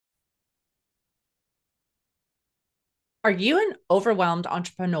Are you an overwhelmed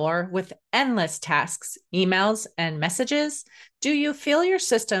entrepreneur with endless tasks, emails, and messages? Do you feel your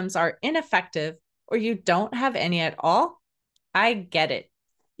systems are ineffective or you don't have any at all? I get it.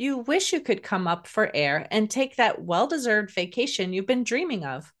 You wish you could come up for air and take that well deserved vacation you've been dreaming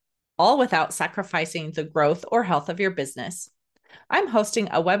of, all without sacrificing the growth or health of your business. I'm hosting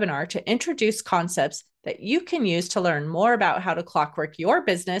a webinar to introduce concepts that you can use to learn more about how to clockwork your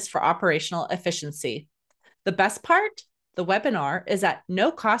business for operational efficiency. The best part? The webinar is at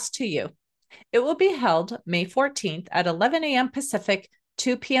no cost to you. It will be held May 14th at 11 a.m. Pacific,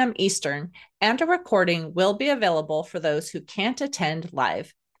 2 p.m. Eastern, and a recording will be available for those who can't attend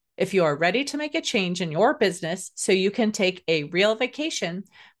live. If you are ready to make a change in your business so you can take a real vacation,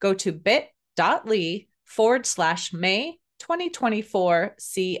 go to bit.ly/May 2024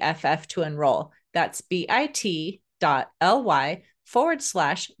 CFF to enroll. That's bit.ly/May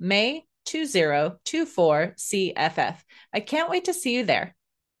 2024 CFF. I can't wait to see you there.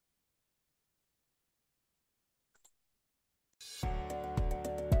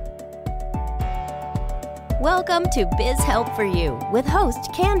 Welcome to Biz Help for You with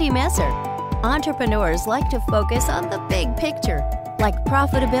host Candy Messer. Entrepreneurs like to focus on the big picture, like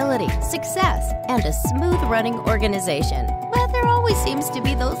profitability, success, and a smooth-running organization. But there always seems to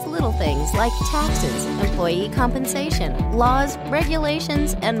be those little things like taxes, employee compensation, laws,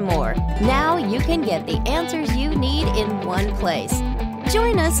 regulations, and more. Now you can get the answers you need in one place.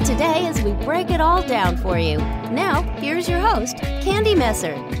 Join us today as we break it all down for you. Now, here's your host, Candy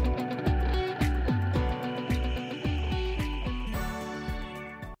Messer.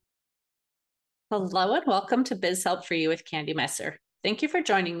 Hello and welcome to Biz Help for You with Candy Messer. Thank you for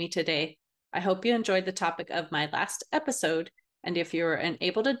joining me today. I hope you enjoyed the topic of my last episode, and if you were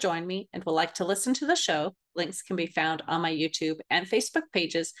unable to join me and would like to listen to the show, links can be found on my YouTube and Facebook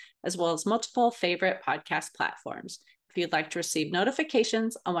pages, as well as multiple favorite podcast platforms. If you'd like to receive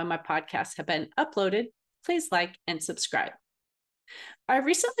notifications on when my podcasts have been uploaded, please like and subscribe. I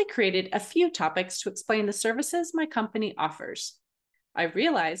recently created a few topics to explain the services my company offers. I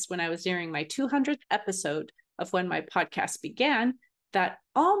realized when I was nearing my 200th episode of when my podcast began that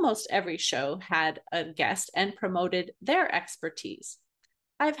almost every show had a guest and promoted their expertise.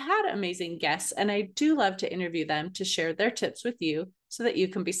 I've had amazing guests, and I do love to interview them to share their tips with you so that you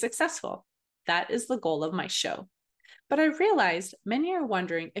can be successful. That is the goal of my show. But I realized many are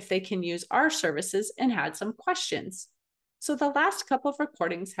wondering if they can use our services and had some questions. So the last couple of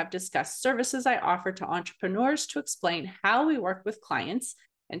recordings have discussed services I offer to entrepreneurs to explain how we work with clients.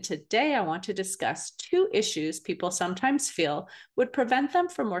 And today I want to discuss two issues people sometimes feel would prevent them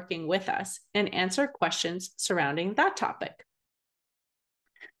from working with us and answer questions surrounding that topic.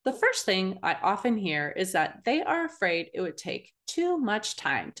 The first thing I often hear is that they are afraid it would take too much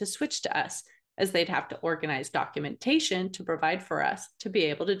time to switch to us, as they'd have to organize documentation to provide for us to be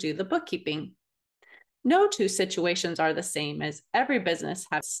able to do the bookkeeping. No two situations are the same, as every business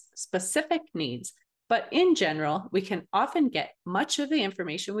has specific needs, but in general, we can often get much of the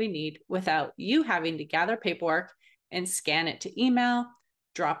information we need without you having to gather paperwork and scan it to email,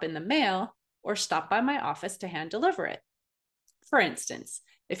 drop in the mail, or stop by my office to hand deliver it. For instance,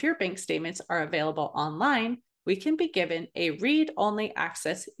 if your bank statements are available online, we can be given a read-only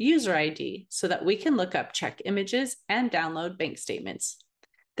access user ID so that we can look up check images and download bank statements.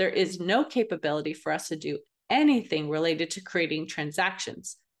 There is no capability for us to do anything related to creating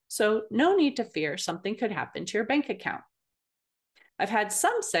transactions, so no need to fear something could happen to your bank account. I've had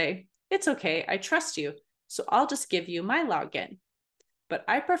some say, it's okay, I trust you, so I'll just give you my login. But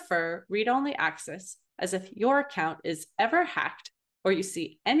I prefer read-only access, as if your account is ever hacked or you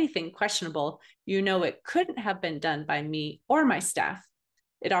see anything questionable, you know it couldn't have been done by me or my staff.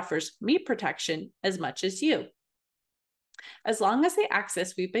 It offers me protection as much as you. As long as the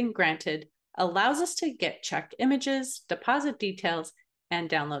access we've been granted allows us to get check images, deposit details, and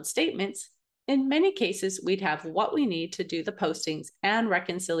download statements, in many cases, we'd have what we need to do the postings and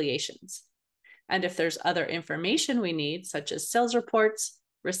reconciliations. And if there's other information we need, such as sales reports,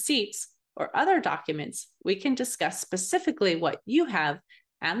 receipts, or other documents, we can discuss specifically what you have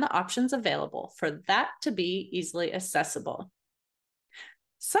and the options available for that to be easily accessible.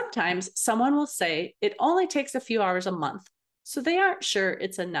 Sometimes someone will say it only takes a few hours a month, so they aren't sure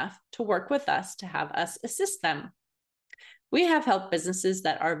it's enough to work with us to have us assist them. We have helped businesses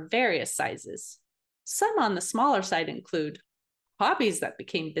that are various sizes. Some on the smaller side include hobbies that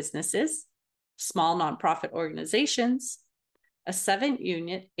became businesses, small nonprofit organizations, a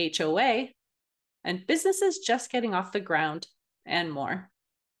 7-unit HOA, and businesses just getting off the ground, and more.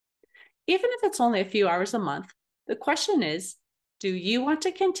 Even if it's only a few hours a month, the question is, do you want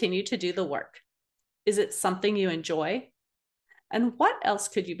to continue to do the work? Is it something you enjoy? And what else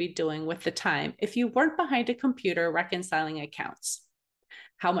could you be doing with the time if you weren't behind a computer reconciling accounts?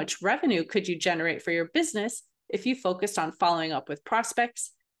 How much revenue could you generate for your business if you focused on following up with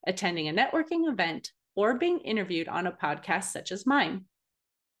prospects, attending a networking event, or being interviewed on a podcast such as mine?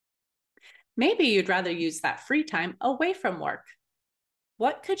 Maybe you'd rather use that free time away from work.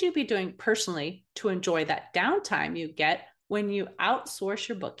 What could you be doing personally to enjoy that downtime you get when you outsource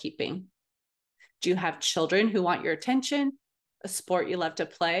your bookkeeping? Do you have children who want your attention, a sport you love to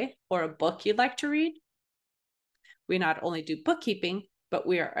play, or a book you'd like to read? We not only do bookkeeping, but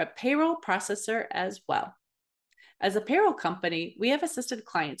we are a payroll processor as well. As a payroll company, we have assisted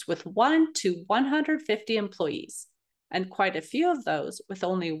clients with 1 to 150 employees, and quite a few of those with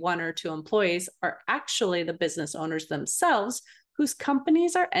only 1 or 2 employees are actually the business owners themselves whose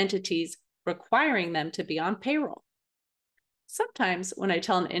companies are entities requiring them to be on payroll. Sometimes when I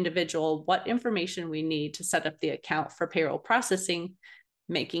tell an individual what information we need to set up the account for payroll processing,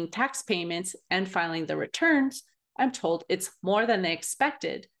 making tax payments, and filing the returns, I'm told it's more than they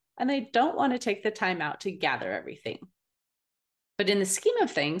expected, and they don't want to take the time out to gather everything. But in the scheme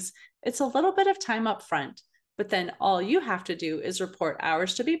of things, it's a little bit of time up front, but then all you have to do is report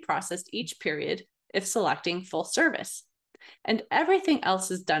hours to be processed each period if selecting full service, and everything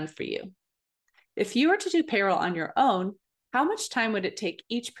else is done for you. If you were to do payroll on your own, how much time would it take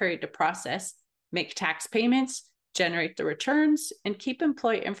each period to process, make tax payments, generate the returns, and keep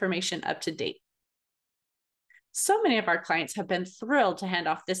employee information up to date? So many of our clients have been thrilled to hand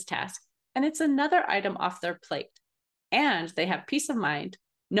off this task, and it's another item off their plate. And they have peace of mind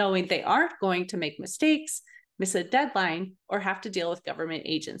knowing they aren't going to make mistakes, miss a deadline, or have to deal with government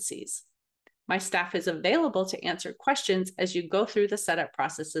agencies. My staff is available to answer questions as you go through the setup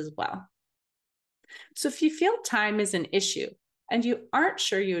process as well. So if you feel time is an issue and you aren't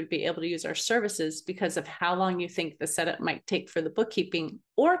sure you would be able to use our services because of how long you think the setup might take for the bookkeeping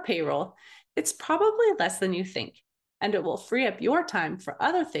or payroll, it's probably less than you think, and it will free up your time for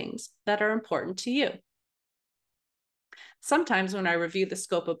other things that are important to you. Sometimes when I review the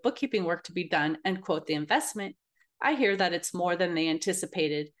scope of bookkeeping work to be done and quote the investment, I hear that it's more than they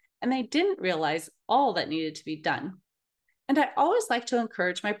anticipated and they didn't realize all that needed to be done. And I always like to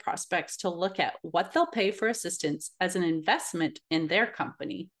encourage my prospects to look at what they'll pay for assistance as an investment in their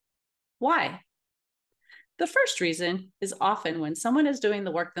company. Why? The first reason is often when someone is doing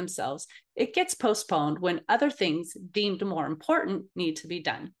the work themselves, it gets postponed when other things deemed more important need to be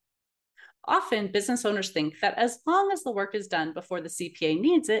done. Often, business owners think that as long as the work is done before the CPA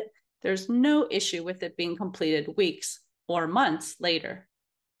needs it, there's no issue with it being completed weeks or months later.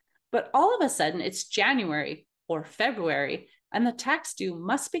 But all of a sudden, it's January or February, and the tax due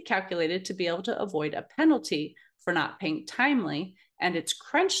must be calculated to be able to avoid a penalty for not paying timely, and it's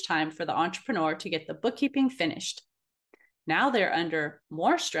crunch time for the entrepreneur to get the bookkeeping finished. Now they're under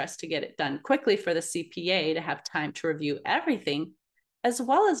more stress to get it done quickly for the CPA to have time to review everything, as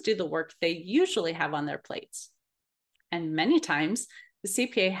well as do the work they usually have on their plates. And many times, the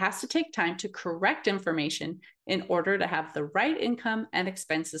CPA has to take time to correct information in order to have the right income and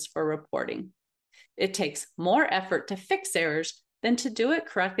expenses for reporting. It takes more effort to fix errors than to do it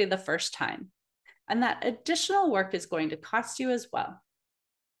correctly the first time. And that additional work is going to cost you as well.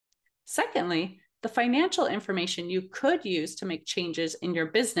 Secondly, the financial information you could use to make changes in your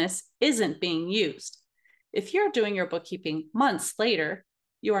business isn't being used. If you're doing your bookkeeping months later,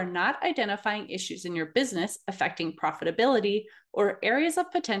 you are not identifying issues in your business affecting profitability or areas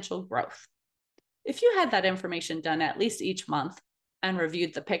of potential growth. If you had that information done at least each month and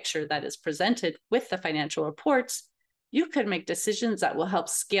reviewed the picture that is presented with the financial reports, you could make decisions that will help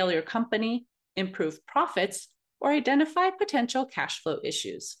scale your company, improve profits, or identify potential cash flow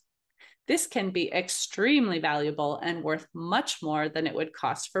issues. This can be extremely valuable and worth much more than it would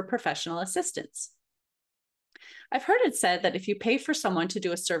cost for professional assistance. I've heard it said that if you pay for someone to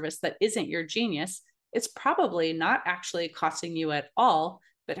do a service that isn't your genius, it's probably not actually costing you at all,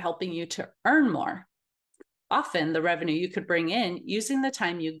 but helping you to earn more. Often, the revenue you could bring in using the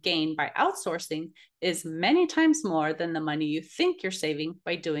time you gain by outsourcing is many times more than the money you think you're saving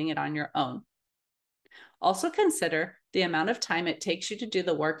by doing it on your own. Also consider the amount of time it takes you to do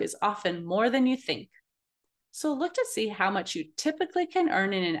the work is often more than you think. So look to see how much you typically can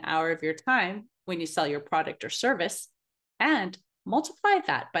earn in an hour of your time when you sell your product or service, and multiply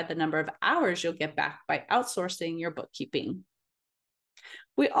that by the number of hours you'll get back by outsourcing your bookkeeping.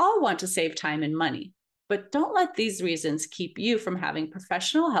 We all want to save time and money, but don't let these reasons keep you from having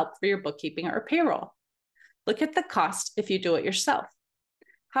professional help for your bookkeeping or payroll. Look at the cost if you do it yourself.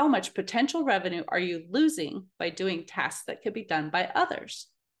 How much potential revenue are you losing by doing tasks that could be done by others?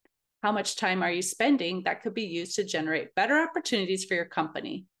 How much time are you spending that could be used to generate better opportunities for your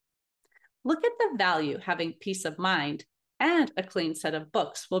company? Look at the value having peace of mind and a clean set of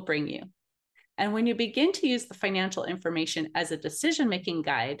books will bring you. And when you begin to use the financial information as a decision-making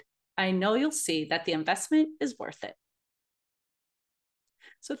guide, I know you'll see that the investment is worth it.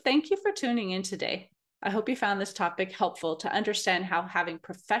 So thank you for tuning in today. I hope you found this topic helpful to understand how having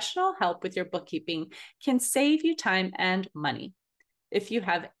professional help with your bookkeeping can save you time and money. If you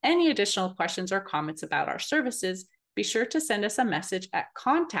have any additional questions or comments about our services, be sure to send us a message at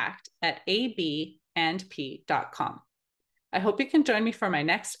contact@abandp.com. I hope you can join me for my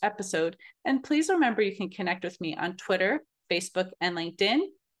next episode, and please remember you can connect with me on Twitter, Facebook, and LinkedIn,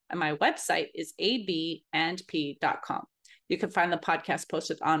 and my website is abandp.com. You can find the podcast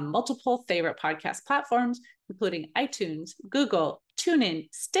posted on multiple favorite podcast platforms, including iTunes, Google, TuneIn,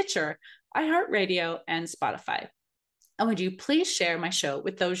 Stitcher, iHeartRadio, and Spotify. And would you please share my show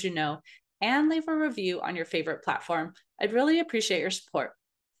with those you know and leave a review on your favorite platform? I'd really appreciate your support.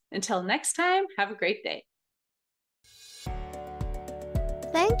 Until next time, have a great day.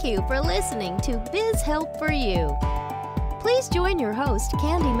 Thank you for listening to Biz Help for You. Please join your host,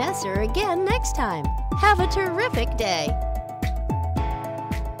 Candy Messer, again next time. Have a terrific day.